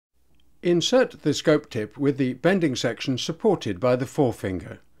Insert the scope tip with the bending section supported by the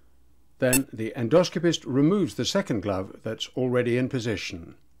forefinger. Then the endoscopist removes the second glove that's already in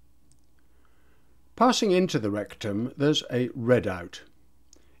position. Passing into the rectum, there's a readout.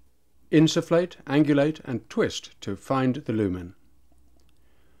 Insufflate, angulate and twist to find the lumen.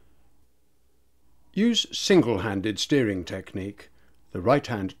 Use single-handed steering technique, the right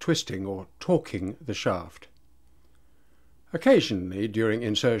hand twisting or torquing the shaft. Occasionally, during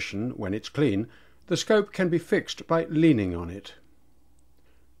insertion, when it's clean, the scope can be fixed by leaning on it.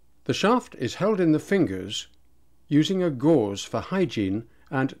 The shaft is held in the fingers, using a gauze for hygiene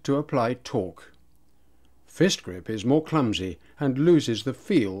and to apply torque. Fist grip is more clumsy and loses the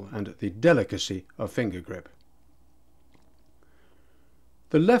feel and the delicacy of finger grip.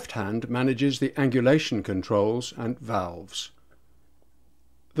 The left hand manages the angulation controls and valves.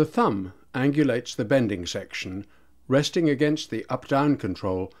 The thumb angulates the bending section, resting against the up-down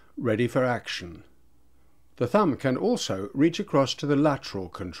control, ready for action. The thumb can also reach across to the lateral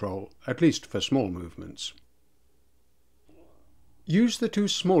control, at least for small movements. Use the two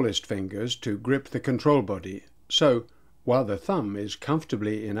smallest fingers to grip the control body, so, while the thumb is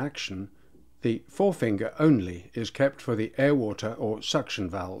comfortably in action, the forefinger only is kept for the air-water or suction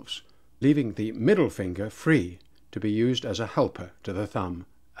valves, leaving the middle finger free to be used as a helper to the thumb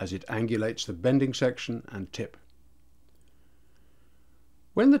as it angulates the bending section and tip.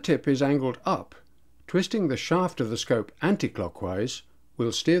 When the tip is angled up, twisting the shaft of the scope anti-clockwise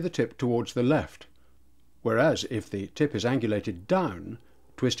will steer the tip towards the left, whereas if the tip is angulated down,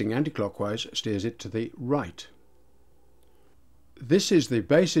 twisting anti-clockwise steers it to the right. This is the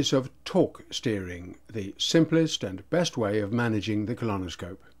basis of torque steering, the simplest and best way of managing the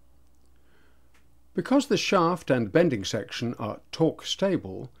colonoscope. Because the shaft and bending section are torque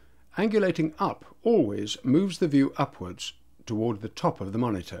stable, angulating up always moves the view upwards toward the top of the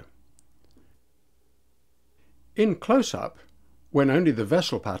monitor. In close-up, when only the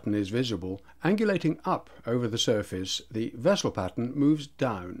vessel pattern is visible, angulating up over the surface, the vessel pattern moves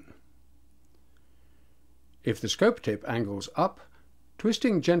down. If the scope tip angles up,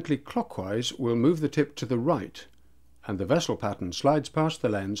 twisting gently clockwise will move the tip to the right, and the vessel pattern slides past the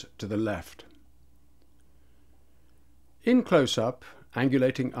lens to the left. In close-up,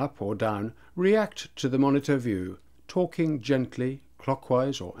 angulating up or down, react to the monitor view, torquing gently,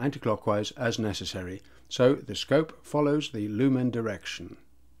 clockwise or anti-clockwise as necessary, so the scope follows the lumen direction.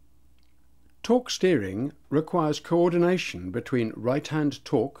 Torque steering requires coordination between right-hand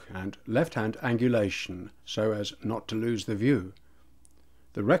torque and left-hand angulation, so as not to lose the view.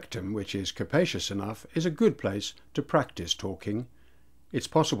 The rectum, which is capacious enough, is a good place to practice torquing. It's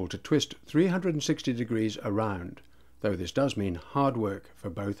possible to twist 360 degrees around, though this does mean hard work for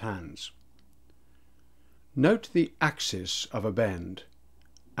both hands. Note the axis of a bend,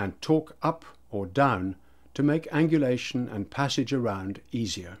 and torque up or down to make angulation and passage around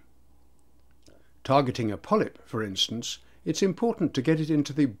easier. Targeting a polyp, for instance, it's important to get it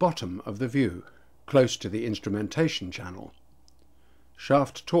into the bottom of the view, close to the instrumentation channel.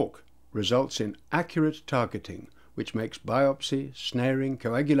 Shaft torque results in accurate targeting, which makes biopsy, snaring,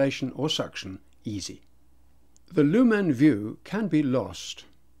 coagulation or suction easy. The lumen view can be lost.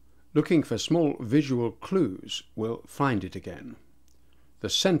 Looking for small visual clues will find it again. The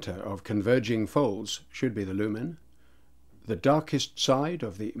centre of converging folds should be the lumen. The darkest side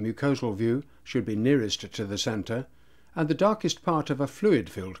of the mucosal view should be nearest to the centre, and the darkest part of a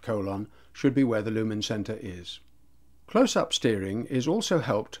fluid-filled colon should be where the lumen centre is. Close-up steering is also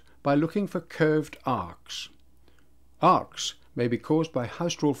helped by looking for curved arcs. Arcs may be caused by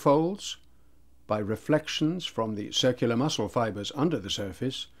haustral folds, by reflections from the circular muscle fibres under the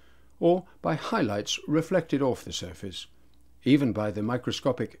surface, or by highlights reflected off the surface, even by the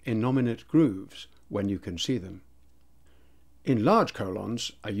microscopic innominate grooves when you can see them. In large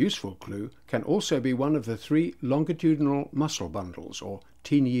colons, a useful clue can also be one of the 3 longitudinal muscle bundles, or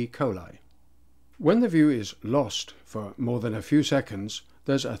Taeniae coli. When the view is lost for more than a few seconds,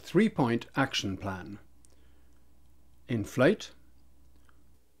 there's a 3-point action plan. Inflate,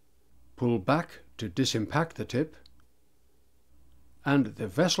 pull back to disimpact the tip, and the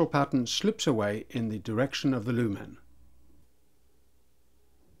vessel pattern slips away in the direction of the lumen.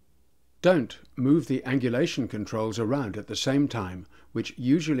 Don't move the angulation controls around at the same time, which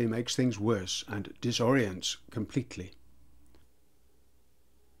usually makes things worse and disorients completely.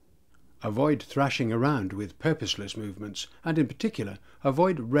 Avoid thrashing around with purposeless movements, and in particular,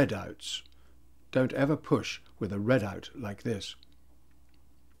 avoid readouts. Don't ever push with a readout like this.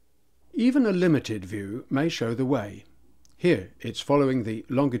 Even a limited view may show the way. Here it's following the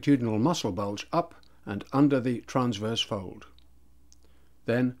longitudinal muscle bulge up and under the transverse fold.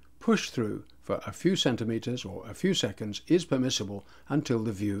 Then push through for a few centimetres or a few seconds is permissible until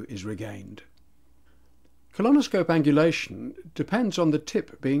the view is regained. Colonoscope angulation depends on the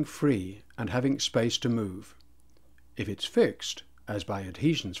tip being free and having space to move. If it's fixed, as by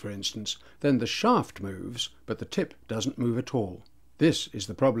adhesions for instance, then the shaft moves but the tip doesn't move at all. This is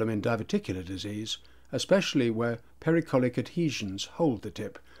the problem in diverticular disease, especially where pericolic adhesions hold the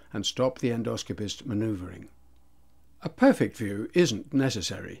tip and stop the endoscopist manoeuvring. A perfect view isn't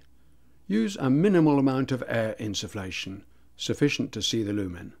necessary. Use a minimal amount of air insufflation, sufficient to see the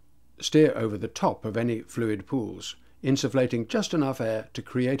lumen. Steer over the top of any fluid pools, insufflating just enough air to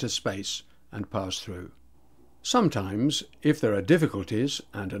create a space and pass through. Sometimes, if there are difficulties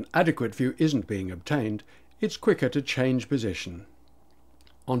and an adequate view isn't being obtained, it's quicker to change position.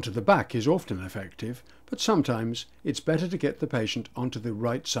 Onto the back is often effective, but sometimes it's better to get the patient onto the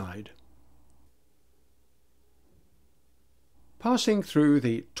right side. Passing through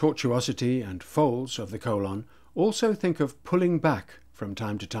the tortuosity and folds of the colon, also think of pulling back from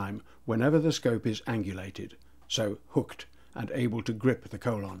time to time whenever the scope is angulated, so hooked and able to grip the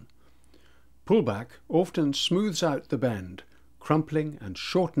colon. Pull back often smooths out the bend, crumpling and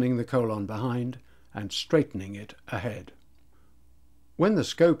shortening the colon behind and straightening it ahead. When the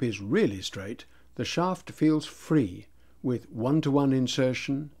scope is really straight, the shaft feels free with one-to-one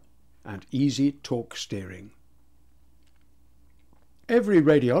insertion and easy torque steering. Every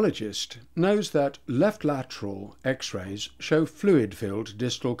radiologist knows that left lateral X-rays show fluid-filled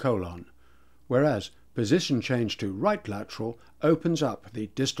distal colon, whereas position change to right lateral opens up the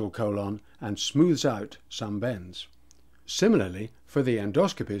distal colon and smooths out some bends. Similarly, for the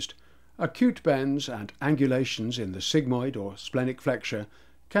endoscopist, acute bends and angulations in the sigmoid or splenic flexure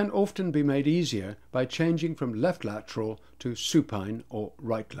can often be made easier by changing from left lateral to supine or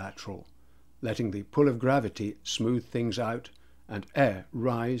right lateral, letting the pull of gravity smooth things out and air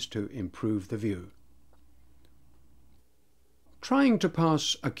rise to improve the view. Trying to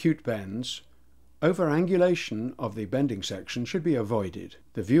pass acute bends, overangulation of the bending section should be avoided.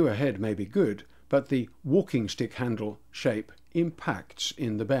 The view ahead may be good, but the walking stick handle shape impacts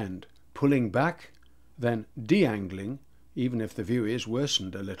in the bend. Pulling back, then de-angling, even if the view is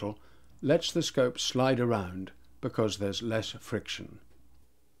worsened a little, lets the scope slide around because there's less friction.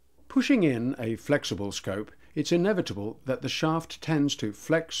 Pushing in a flexible scope, it's inevitable that the shaft tends to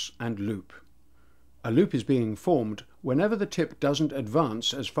flex and loop. A loop is being formed whenever the tip doesn't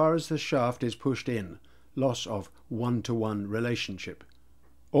advance as far as the shaft is pushed in, loss of one-to-one relationship,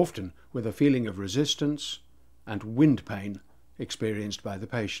 often with a feeling of resistance and wind pain experienced by the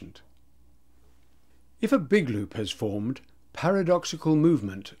patient. If a big loop has formed, paradoxical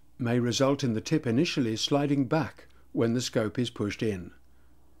movement may result in the tip initially sliding back when the scope is pushed in.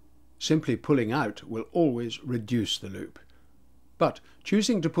 Simply pulling out will always reduce the loop. But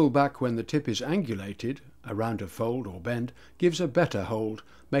choosing to pull back when the tip is angulated, around a fold or bend, gives a better hold,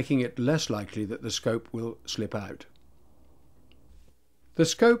 making it less likely that the scope will slip out. The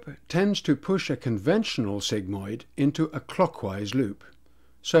scope tends to push a conventional sigmoid into a clockwise loop,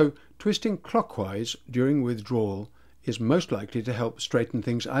 so twisting clockwise during withdrawal is most likely to help straighten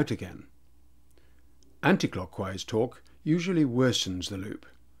things out again. Anticlockwise torque usually worsens the loop.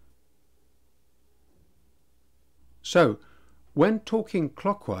 So, when torquing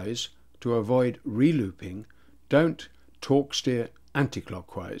clockwise to avoid relooping, don't torque steer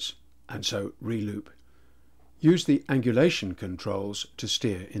anticlockwise and so reloop. Use the angulation controls to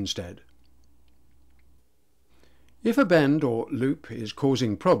steer instead. If a bend or loop is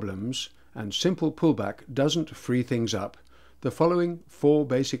causing problems and simple pullback doesn't free things up, the following 4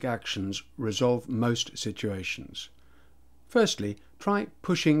 basic actions resolve most situations. Firstly, try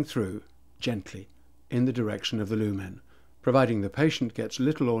pushing through, gently, in the direction of the lumen, providing the patient gets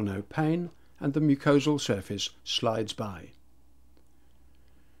little or no pain and the mucosal surface slides by.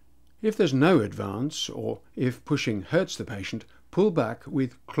 If there's no advance, or if pushing hurts the patient, pull back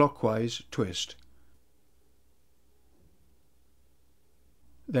with clockwise twist.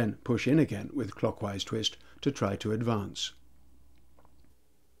 Then push in again with clockwise twist to try to advance.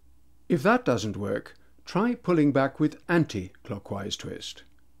 If that doesn't work, try pulling back with anti-clockwise twist.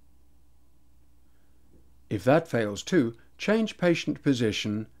 If that fails too, change patient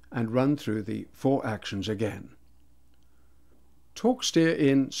position and run through the 4 actions again. Torque steer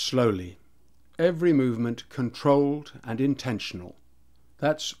in slowly, every movement controlled and intentional.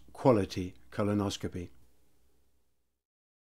 That's quality colonoscopy.